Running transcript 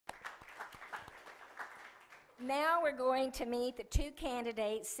Now we're going to meet the two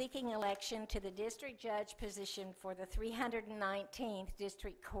candidates seeking election to the district judge position for the 319th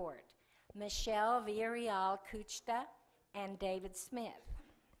District Court, Michele Villarreal-Kuchta and David Smith.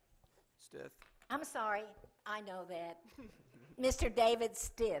 Stith. I'm sorry, I know that. Mr. David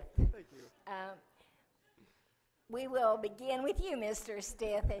Stith. Thank you. We will begin with you, Mr.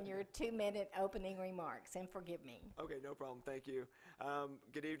 Stith, and your 2-minute opening remarks, and forgive me. Okay, no problem. Thank you.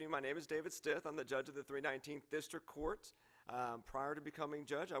 Good evening. My name is David Stith. I'm the judge of the 319th District Court. Prior to becoming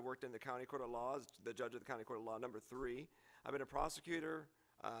judge, I worked in the County Court of Law as the judge of the County Court of Law number 3. I've been a prosecutor,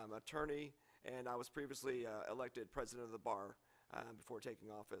 attorney, and I was previously elected president of the bar before taking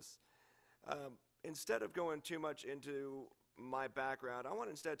office. Instead of going too much into my background, I want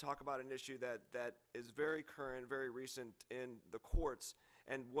to instead talk about an issue that is very current, very recent in the courts,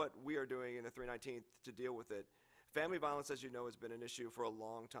 and what we are doing in the 319th to deal with it. Family violence, as you know, has been an issue for a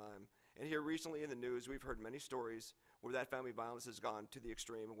long time. And here recently in the news, we've heard many stories where that family violence has gone to the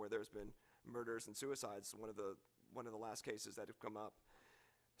extreme and where there's been murders and suicides, one of the last cases that have come up.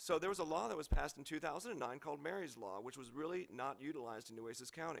 So there was a law that was passed in 2009 called Mary's Law, which was really not utilized in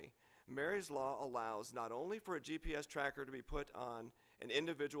Nueces County. Mary's Law allows not only for a GPS tracker to be put on an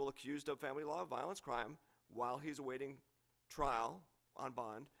individual accused of family law violence crime while he's awaiting trial on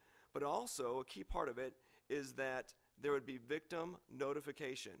bond, but also a key part of it is that there would be victim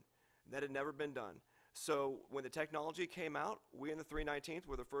notification. That had never been done. So when the technology came out, we in the 319th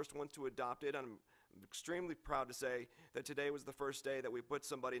were the first ones to adopt it. I'm extremely proud to say that today was the first day that we put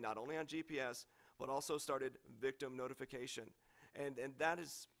somebody not only on GPS, but also started victim notification. And that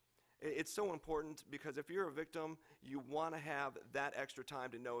is, it's so important because if you're a victim, you want to have that extra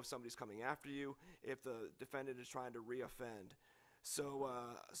time to know if somebody's coming after you, if the defendant is trying to reoffend. So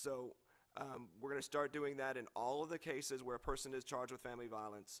we're going to start doing that in all of the cases where a person is charged with family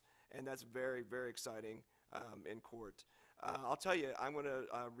violence, and that's very, very exciting in court. I'll tell you, I'm going to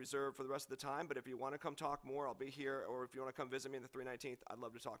reserve for the rest of the time, but if you want to come talk more, I'll be here, or if you want to come visit me in the 319th, I'd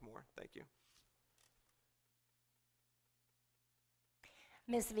love to talk more. Thank you.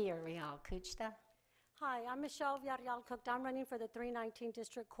 Ms. Villarreal-Kuchta. Hi, I'm Michele Villarreal-Kuchta. I'm running for the 319th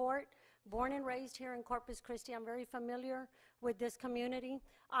District Court. Born and raised here in Corpus Christi, I'm very familiar with this community.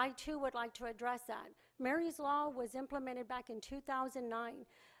 I too would like to address that. Mary's Law was implemented back in 2009.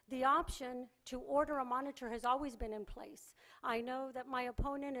 The option to order a monitor has always been in place. I know that my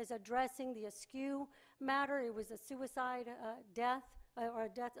opponent is addressing the askew matter. It was a suicide death, or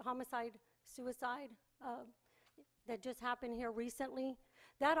a homicide suicide that just happened here recently.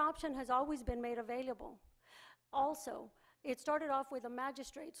 That option has always been made available. Also, it started off with a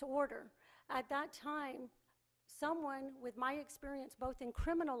magistrate's order. At that time, someone with my experience both in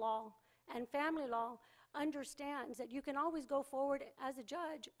criminal law and family law understands that you can always go forward as a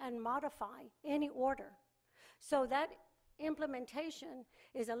judge and modify any order. So that implementation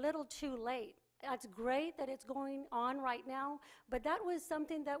is a little too late. That's great that it's going on right now, but that was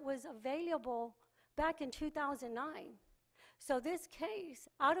something that was available back in 2009. So this case,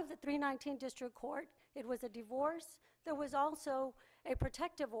 out of the 319 District Court, it was a divorce. There was also a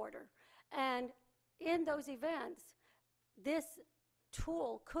protective order. And in those events, this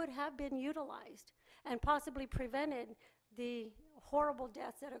tool could have been utilized and possibly prevented the horrible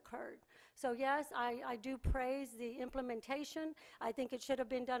deaths that occurred. So yes, I do praise the implementation. I think it should have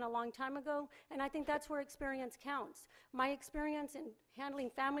been done a long time ago, and I think that's where experience counts. My experience in handling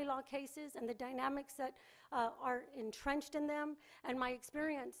family law cases and the dynamics that are entrenched in them, and my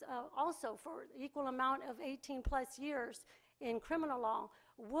experience also for equal amount of 18 plus years in criminal law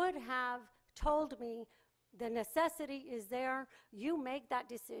would have told me the necessity is there. You make that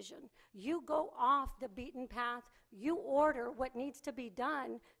decision. You go off the beaten path. You order what needs to be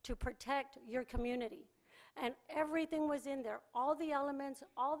done to protect your community. And everything was in there, all the elements,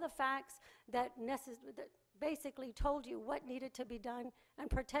 all the facts that basically told you what needed to be done and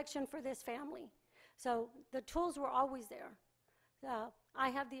protection for this family. So the tools were always there. I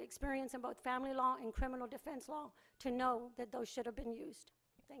have the experience in both family law and criminal defense law to know that those should have been used.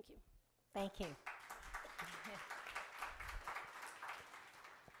 Thank you. Thank you.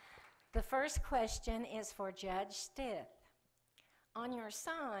 The first question is for Judge Stith. On your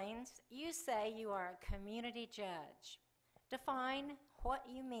signs, you say you are a community judge. Define what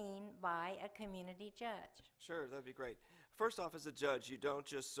you mean by a community judge. Sure, that'd be great. First off, as a judge, you don't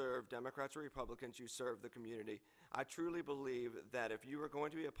just serve Democrats or Republicans, you serve the community. I truly believe that if you are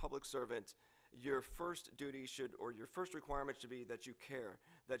going to be a public servant, your first duty should, or your first requirement should be that you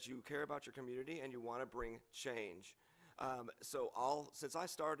care about your community and you want to bring change. Since I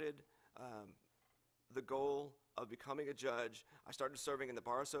started, the goal of becoming a judge, I started serving in the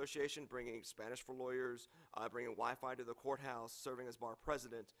Bar Association, bringing Spanish for lawyers, bringing Wi-Fi to the courthouse, serving as bar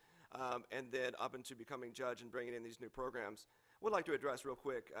president, and then up into becoming judge and bringing in these new programs. Would like to address real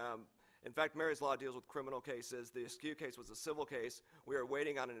quick. In fact, Mary's Law deals with criminal cases. The Askew case was a civil case. We are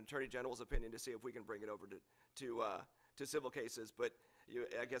waiting on an Attorney General's opinion to see if we can bring it over to civil cases, but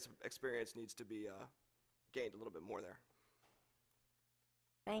I guess experience needs to be gained a little bit more there.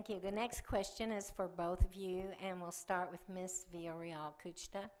 Thank you. The next question is for both of you, and we'll start with Ms.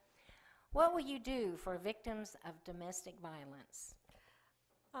 Villarreal-Kuchta. What will you do for victims of domestic violence?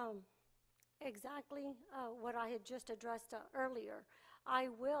 Exactly what I had just addressed earlier. I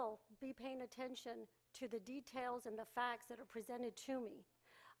will be paying attention to the details and the facts that are presented to me.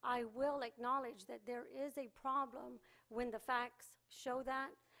 I will acknowledge that there is a problem when the facts show that,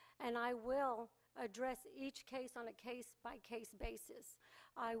 and I will address each case on a case-by-case basis.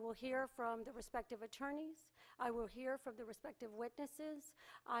 I will hear from the respective attorneys. I will hear from the respective witnesses.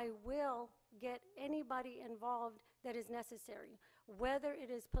 I will get anybody involved that is necessary, whether it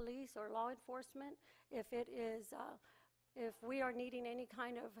is police or law enforcement, if we are needing any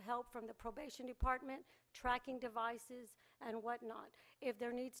kind of help from the probation department, tracking devices and whatnot. If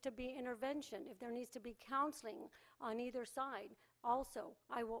there needs to be intervention, if there needs to be counseling on either side, also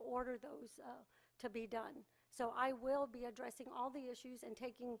I will order those to be done. So I will be addressing all the issues and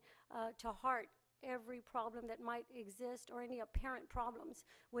taking to heart every problem that might exist or any apparent problems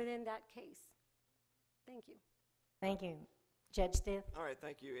within that case. Thank you. Thank you. Judge Stith? All right,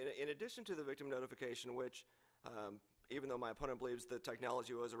 thank you. In addition to the victim notification, which even though my opponent believes the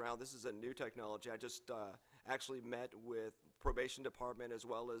technology was around, this is a new technology. I just actually met with probation department as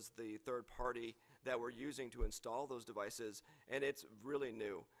well as the third party that we're using to install those devices, and it's really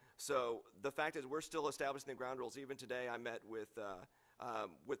new. So the fact is we're still establishing the ground rules. Even today I met with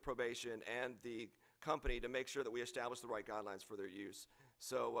probation and the company to make sure that we establish the right guidelines for their use.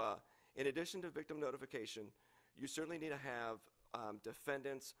 So in addition to victim notification, you certainly need to have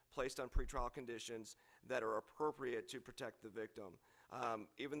defendants placed on pretrial conditions that are appropriate to protect the victim.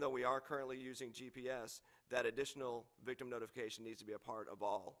 Even though we are currently using GPS, that additional victim notification needs to be a part of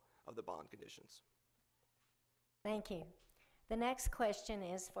all of the bond conditions. Thank you. The next question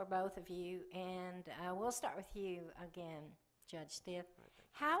is for both of you, and we'll start with you again, Judge Stith.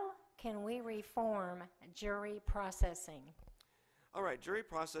 How can we reform jury processing? All right, jury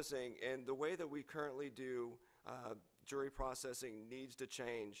processing and the way that we currently do jury processing needs to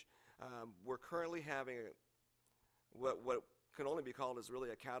change. We're currently having what can only be called as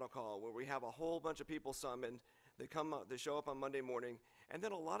really a cattle call, where we have a whole bunch of people summoned. They show up on Monday morning, and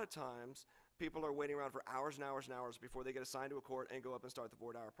then a lot of times people are waiting around for hours and hours and hours before they get assigned to a court and go up and start the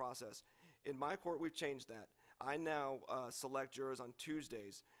 4-hour process. In my court, we've changed that. I now select jurors on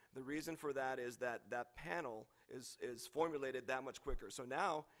Tuesdays. The reason for that is that that panel is formulated that much quicker. So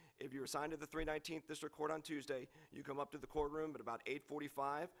now, if you're assigned to the 319th District Court on Tuesday, you come up to the courtroom at about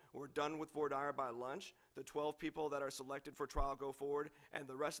 8:45. We're done with voir dire by lunch. The 12 people that are selected for trial go forward, and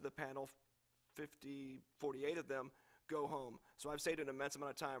the rest of the panel, 48 of them, go home. So I've saved an immense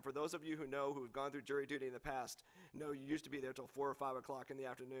amount of time. For those of you who know, who have gone through jury duty in the past, know you used to be there till 4 or 5 o'clock in the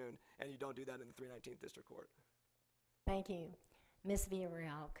afternoon, and you don't do that in the 319th District Court. Thank you. Ms.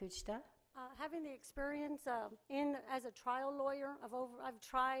 Villarreal-Kuchta? Having the experience as a trial lawyer, I've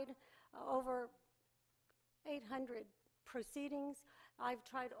tried over 800 proceedings. I've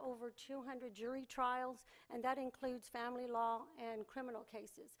tried over 200 jury trials, and that includes family law and criminal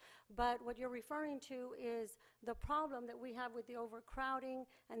cases. But what you're referring to is the problem that we have with the overcrowding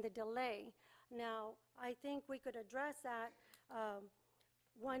and the delay. Now, I think we could address that,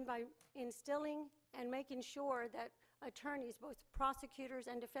 one, by instilling and making sure that attorneys, both prosecutors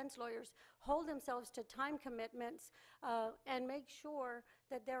and defense lawyers, hold themselves to time commitments and make sure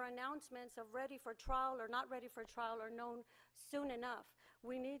that their announcements of ready for trial or not ready for trial are known soon enough.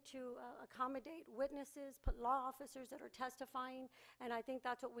 We need to accommodate witnesses, law officers that are testifying, and I think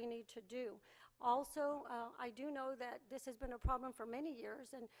that's what we need to do. Also, I do know that this has been a problem for many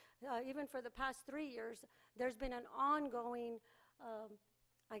years, and even for the past 3 years, there's been an ongoing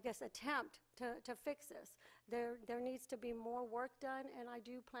I guess, attempt to fix this. There needs to be more work done, and I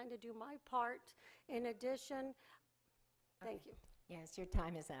do plan to do my part. In addition, thank you. Yes, your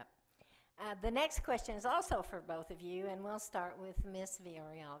time is up. The next question is also for both of you, and we'll start with Ms.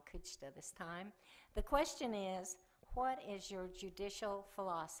 Villarreal-Kuchta this time. The question is, what is your judicial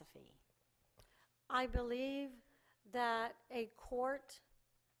philosophy? I believe that a court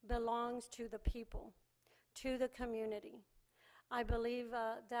belongs to the people, to the community. I believe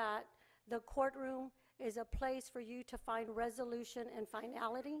that the courtroom is a place for you to find resolution and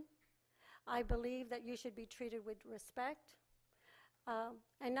finality. I believe that you should be treated with respect.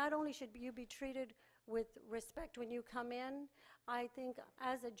 And not only should you be treated with respect when you come in, I think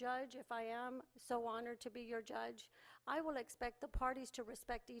as a judge, if I am so honored to be your judge, I will expect the parties to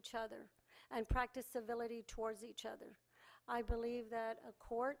respect each other and practice civility towards each other. I believe that a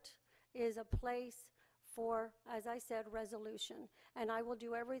court is a place for, as I said, resolution. And I will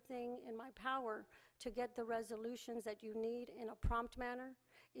do everything in my power to get the resolutions that you need in a prompt manner,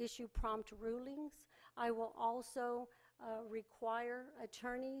 issue prompt rulings. I will also require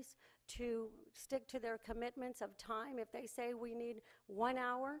attorneys to stick to their commitments of time. If they say we need 1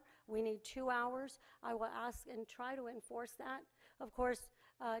 hour, we need 2 hours, I will ask and try to enforce that. Of course,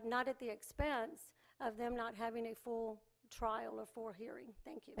 not at the expense of them not having a full trial or full hearing.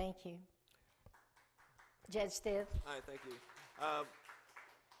 Thank you. Thank you. Judge Stith. Hi, thank you.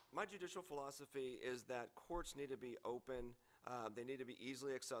 My judicial philosophy is that courts need to be open. They need to be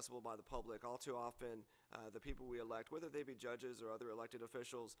easily accessible by the public. All too often, the people we elect, whether they be judges or other elected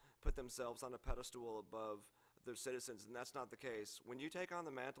officials, put themselves on a pedestal above their citizens, and that's not the case. When you take on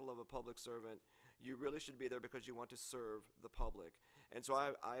the mantle of a public servant, you really should be there because you want to serve the public. And so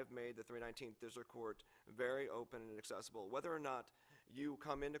I have made the 319th District Court very open and accessible. Whether or not you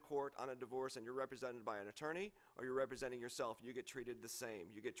come into court on a divorce and you're represented by an attorney or you're representing yourself, you get treated the same.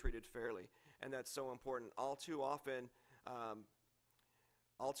 You get treated fairly, and that's so important. All too often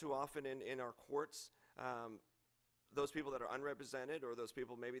in our courts, those people that are unrepresented or those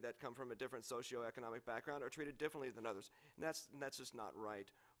people maybe that come from a different socioeconomic background are treated differently than others. And that's just not right.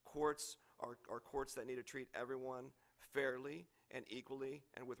 Courts are courts that need to treat everyone fairly and equally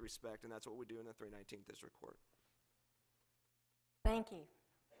and with respect, and that's what we do in the 319th District Court. Thank you.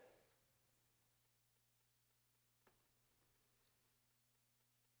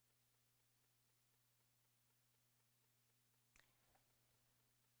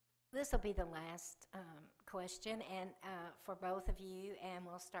 This will be the last question, and for both of you, and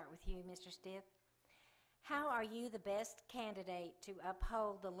we'll start with you, Mr. Stith. How are you the best candidate to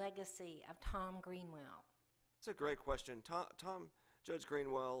uphold the legacy of Tom Greenwell? It's a great question. Judge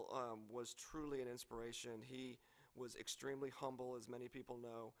Greenwell was truly an inspiration. He was extremely humble, as many people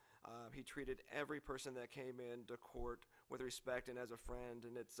know. He treated every person that came into court with respect and as a friend,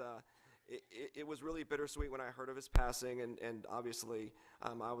 and it was really bittersweet when I heard of his passing, and obviously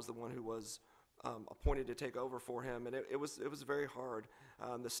I was the one who was appointed to take over for him, and it was very hard.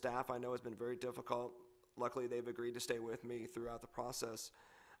 The staff I know has been very difficult. Luckily, they've agreed to stay with me throughout the process.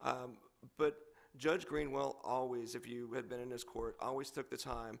 But Judge Greenwell always, if you had been in his court, always took the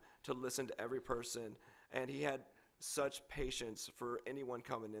time to listen to every person, and he had such patience for anyone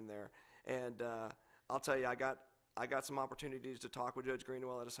coming in there. And I'll tell you, I got some opportunities to talk with Judge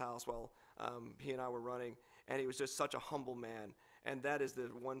Greenwell at his house while he and I were running, and he was just such a humble man. And that is the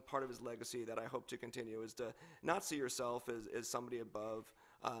one part of his legacy that I hope to continue, is to not see yourself as somebody above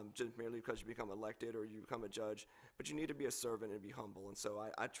just merely because you become elected or you become a judge, but you need to be a servant and be humble. And so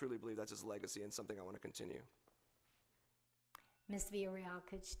I truly believe that's his legacy and something I want to continue. Ms.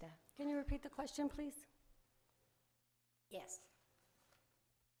 Villarreal-Kuchta. Can you repeat the question, please? Yes.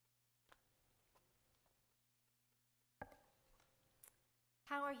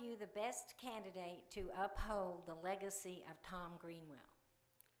 How are you the best candidate to uphold the legacy of Tom Greenwell?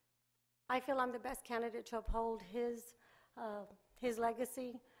 I feel I'm the best candidate to uphold his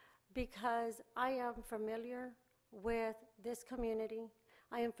legacy because I am familiar with this community.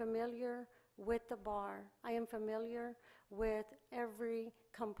 I am familiar with the bar. I am familiar with every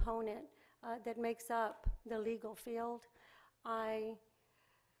component that makes up the legal field. I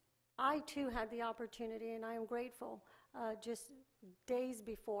too had the opportunity, and I am grateful, just days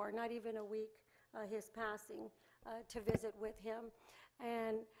before, not even a week, his passing, to visit with him.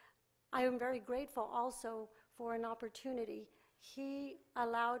 And I am very grateful also for an opportunity. He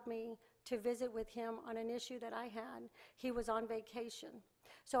allowed me to visit with him on an issue that I had. He was on vacation.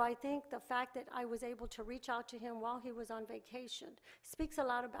 So I think the fact that I was able to reach out to him while he was on vacation speaks a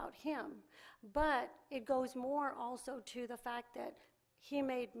lot about him. But it goes more also to the fact that he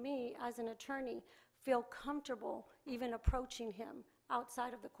made me, as an attorney, feel comfortable even approaching him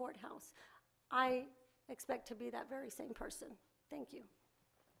outside of the courthouse. I expect to be that very same person. Thank you.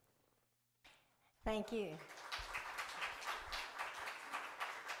 Thank you.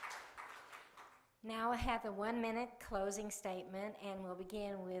 Now I have a 1-minute closing statement, and we'll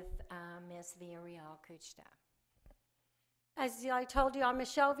begin with Ms. Villarreal-Kuchta. As I told you, I'm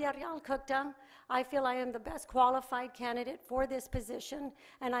Michele Villarreal-Kuchta. I feel I am the best qualified candidate for this position,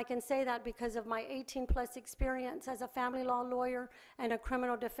 and I can say that because of my 18-plus experience as a family law lawyer and a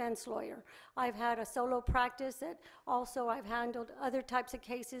criminal defense lawyer. I've had a solo practice that also I've handled other types of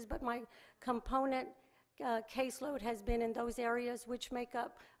cases, but my component caseload has been in those areas which make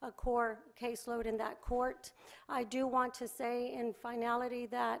up a core caseload in that court. I do want to say in finality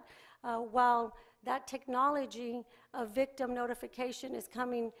that while that technology of victim notification is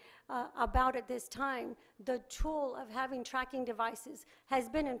coming about at this time, the tool of having tracking devices has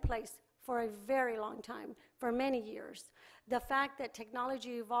been in place for a very long time, for many years. The fact that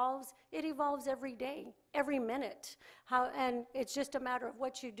technology evolves, it evolves every day, every minute. And it's just a matter of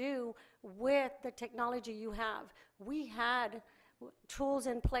what you do with the technology you have. We had tools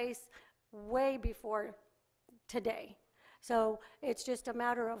in place way before today. So it's just a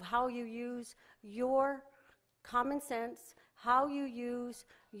matter of how you use your common sense, how you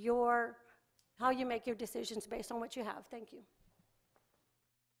make your decisions based on what you have. Thank you.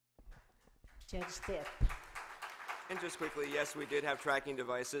 Judge Stith. And just quickly, yes, we did have tracking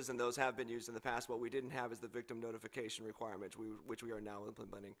devices, and those have been used in the past. What we didn't have is the victim notification requirement, which we are now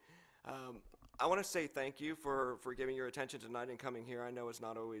implementing. I want to say thank you for giving your attention tonight and coming here. I know it's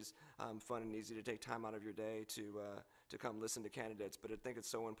not always fun and easy to take time out of your day to come listen to candidates, but I think it's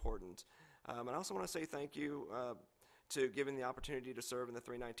so important. And I also want to say thank you to giving the opportunity to serve in the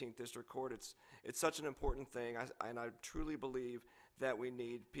 319th District Court. It's such an important thing, and I truly believe that we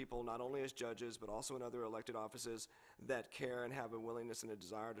need people not only as judges, but also in other elected offices that care and have a willingness and a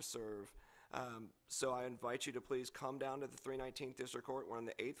desire to serve. So I invite you to please come down to the 319th District Court. We're on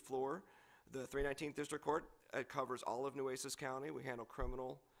the 8th floor. The 319th District Court covers all of Nueces County. We handle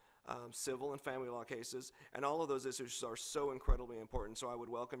criminal, civil, and family law cases, and all of those issues are so incredibly important, so I would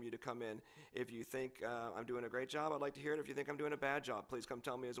welcome you to come in. If you think I'm doing a great job, I'd like to hear it. If you think I'm doing a bad job, please come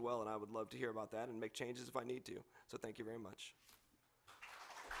tell me as well, and I would love to hear about that and make changes if I need to. So thank you very much.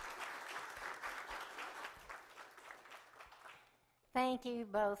 Thank you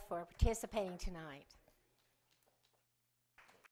both for participating tonight.